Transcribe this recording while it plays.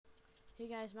Hey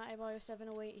guys,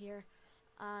 MattyBoy708 here,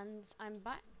 and I'm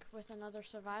back with another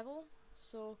survival.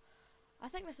 So, I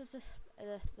think this is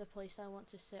the place I want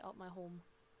to set up my home.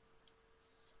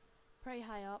 It's pretty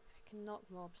high up, can knock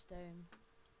mobs down,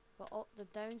 but the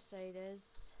downside is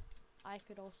I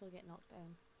could also get knocked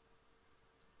down.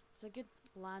 It's a good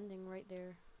landing right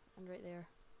there and right there.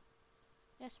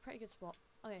 Yeah, it's a pretty good spot.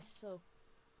 Okay, so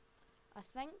I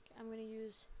think I'm going to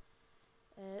use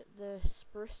the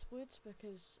spruce woods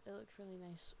because it looks really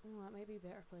nice. Oh, that might be a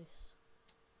better place.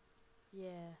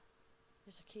 Yeah,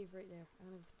 there's a cave right there. I'm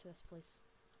gonna go to this place.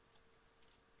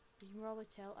 You can probably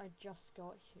tell I just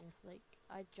got here. Like,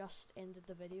 I just ended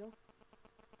the video.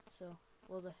 So,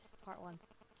 well, the part one.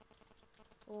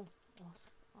 Oh, okay,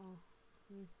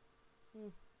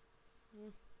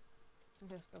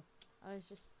 let's go. I was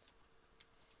just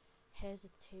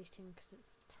hesitating because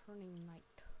it's turning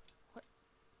night. What?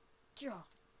 Ja!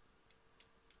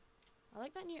 I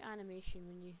like that new animation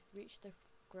when you reach the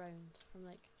ground from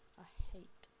like a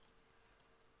height.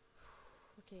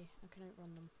 Okay, I can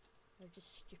outrun them. They're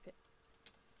just stupid.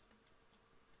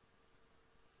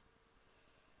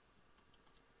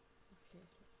 Okay,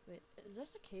 wait, is this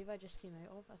the cave I just came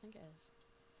out of? I think it is.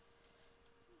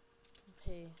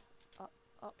 Okay, up,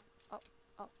 up, up,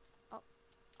 up, up,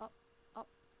 up, up,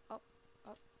 up,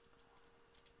 up.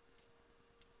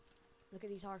 Look at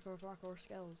these hardcore parkour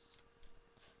skills.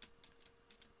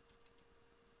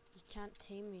 You can't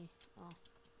tame me. Oh.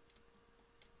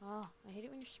 Oh, I hate it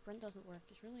when your sprint doesn't work.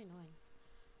 It's really annoying.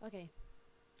 Okay.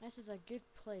 This is a good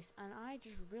place, and I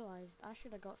just realized I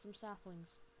should have got some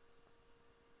saplings.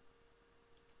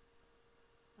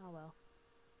 Oh well.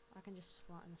 I can just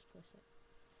flatten this place out.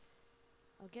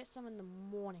 I'll get some in the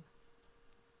morning.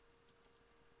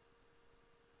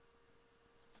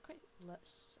 It's quite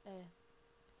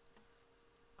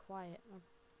quiet. My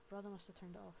brother must have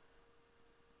turned it off.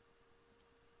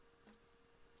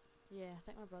 Yeah, I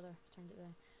think my brother turned it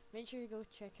down. Make sure you go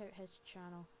check out his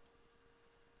channel.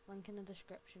 Link in the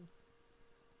description.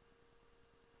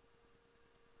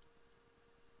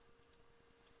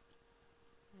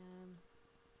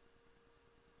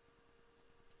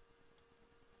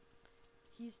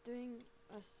 He's doing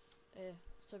a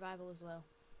survival as well.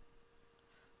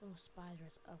 Oh,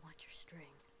 spiders, I want your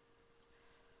string.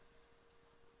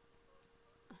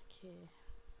 Okay.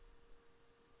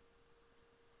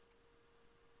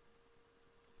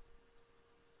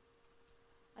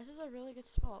 This is a really good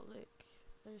spot. Look,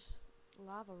 there's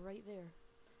lava right there.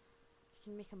 You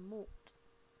can make a moat.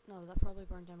 No, that probably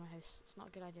burned down my house. It's not a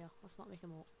good idea. Let's not make a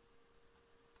moat.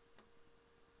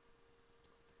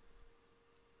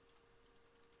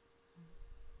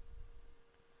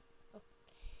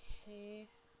 Okay.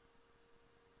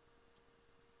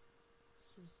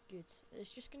 This is good. It's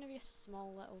just gonna be a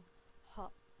small little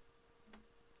hut.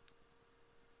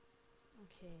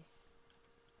 Okay.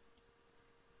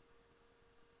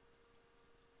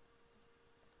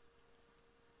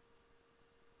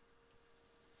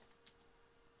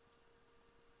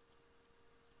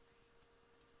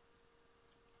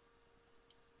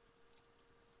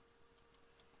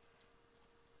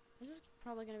 This is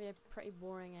probably going to be a pretty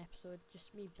boring episode,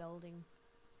 just me building.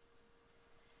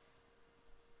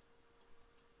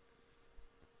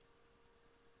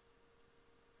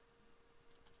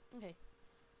 Okay,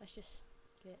 let's just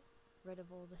get rid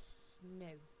of all the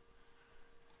snow.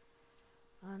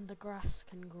 And the grass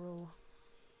can grow.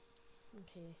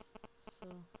 Okay, so,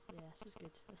 yeah, this is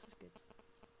good, this is good.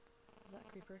 Is that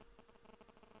a creeper?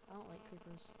 I don't like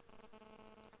creepers.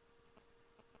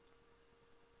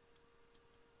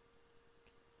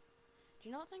 Do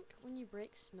you not think when you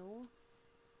break snow,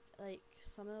 like,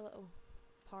 some of the little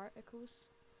particles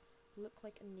look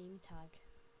like a name tag?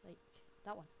 Like,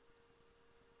 that one.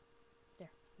 There,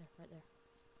 right there.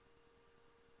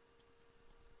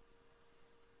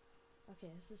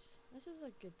 Okay, this is a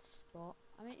good spot.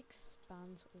 I might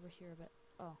expand over here a bit.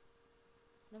 Oh,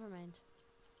 never mind.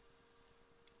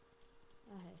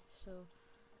 Okay, so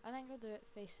I think I'll do it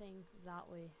facing that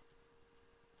way.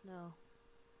 No.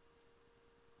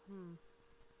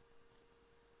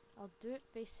 I'll do it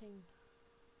facing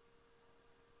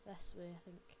this way, I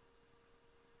think.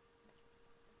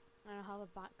 And I'll have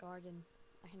a back garden.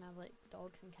 I can have like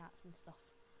dogs and cats and stuff.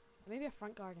 Or maybe a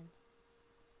front garden.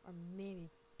 Or maybe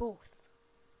both.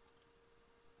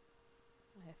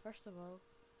 Okay, first of all,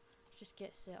 let's just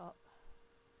get set up.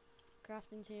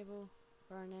 Crafting table,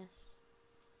 furnace,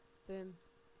 boom,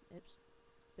 oops,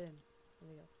 boom, there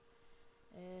we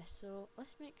go. So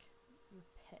let's make a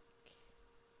pick.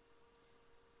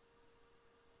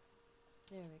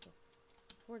 There we go.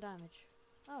 4 damage.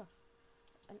 Oh,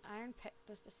 an iron pick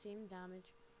does the same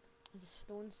damage as a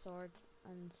stone sword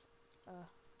and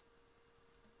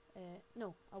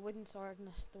no, a wooden sword and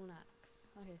a stone axe.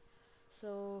 Okay,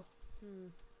 so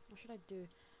what should I do?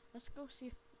 Let's go see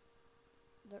if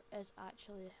there is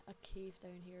actually a cave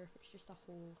down here. If it's just a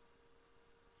hole,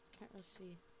 can't really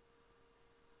see.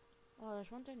 Oh,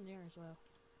 there's one down there as well.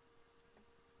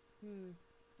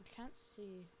 I can't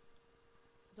see.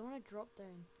 I don't want to drop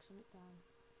down because I went down.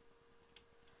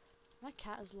 My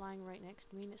cat is lying right next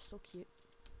to me and it's so cute.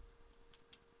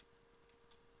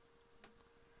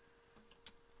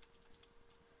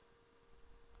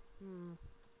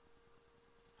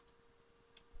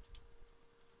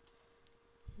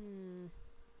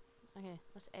 Okay,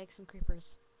 let's egg some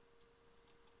creepers.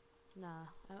 Nah,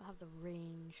 I don't have the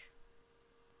range.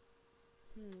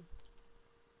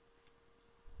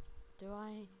 Do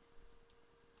I?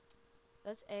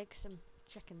 Let's egg some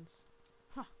chickens.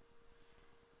 Huh.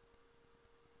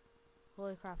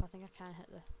 Holy crap, I think I can hit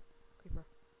the creeper.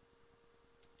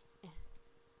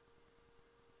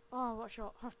 Oh, what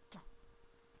shot?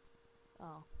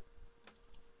 Oh.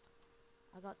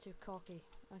 I got too cocky.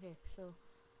 Okay, so.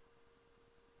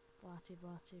 Blatty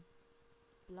blatty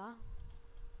blah.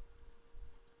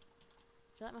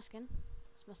 Is that my skin?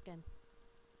 It's my skin.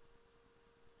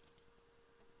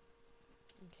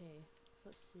 Okay, so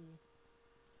let's see.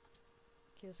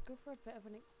 Okay, let's go for a bit of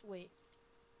an wait.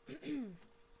 Oops.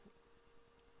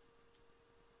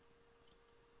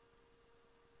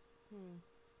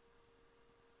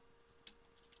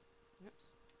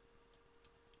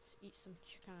 Let's eat some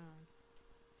chicken.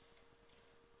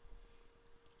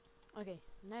 Okay,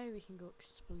 now we can go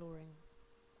exploring.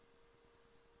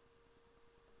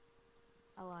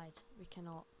 I lied. We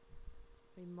cannot.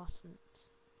 We mustn't.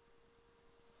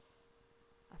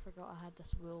 I forgot I had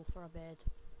this wool for a bed.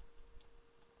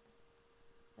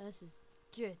 This is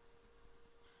good.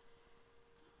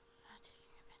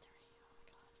 Taking a battery. Oh my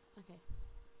god. Okay.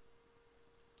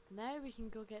 Now we can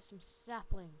go get some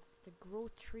saplings to grow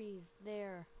trees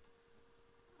there.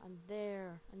 And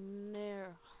there. And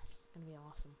there. Oh, this is gonna be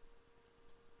awesome.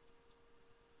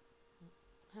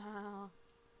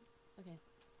 Okay.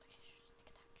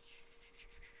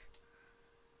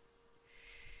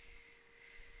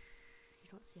 You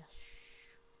don't see us.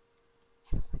 Shh.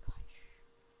 Oh my god. Shh.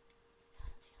 He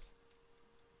doesn't see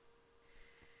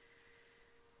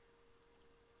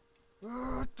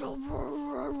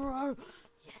us.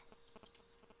 Yes.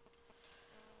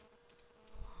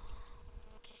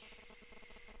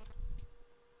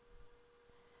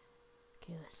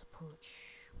 Okay, let's approach.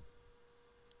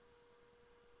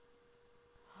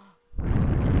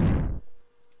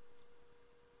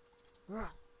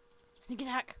 Sneak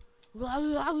attack! Come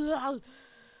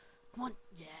on!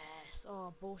 Yes!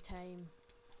 Oh, bow time.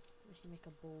 We should make a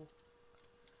bow.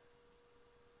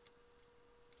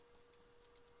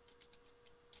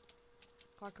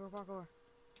 Parkour, parkour.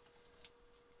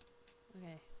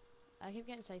 Okay. I keep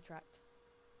getting sidetracked.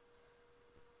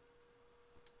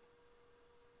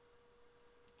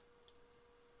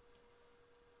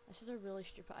 This is a really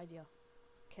stupid idea.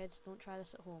 Kids, don't try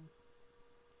this at home.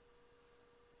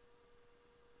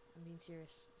 I'm being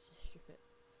serious. This is stupid.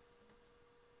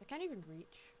 I can't even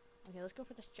reach. Okay, let's go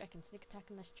for this chicken. Sneak attack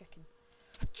on this chicken.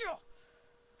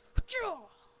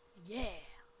 Yeah!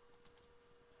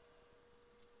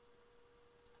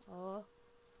 Oh.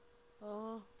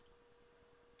 Oh.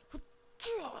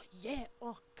 Yeah!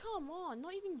 Oh, come on!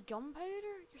 Not even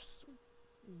gunpowder? You're so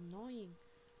annoying.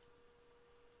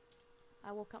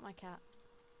 I woke up my cat.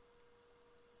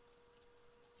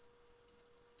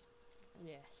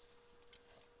 Yes.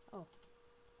 Oh.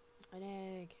 An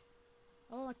egg.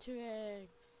 Oh, 2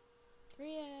 eggs.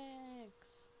 3 eggs.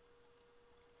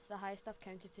 It's the highest I've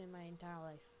counted to in my entire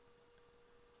life.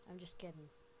 I'm just kidding.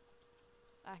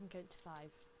 I can count to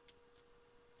 5.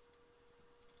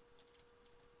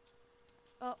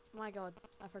 Oh my god,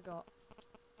 I forgot.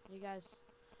 You guys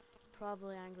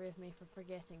probably angry with me for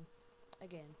forgetting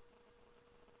again.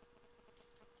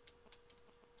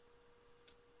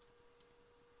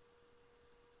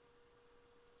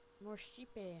 More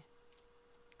sheepy.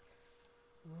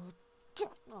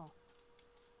 Oh,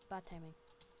 bad timing.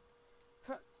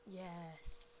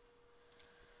 Yes.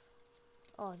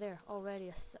 Oh, there already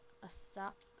a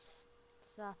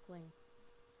sapling.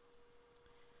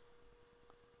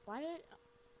 Why did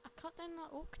I cut down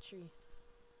that oak tree?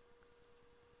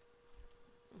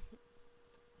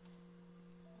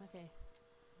 Okay.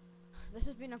 This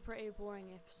has been a pretty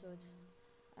boring episode.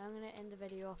 I'm gonna end the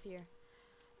video off here.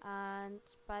 And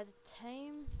by the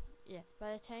time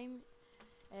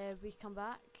we come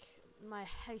back, my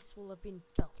house will have been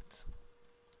built.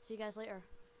 See you guys later.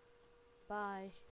 Bye.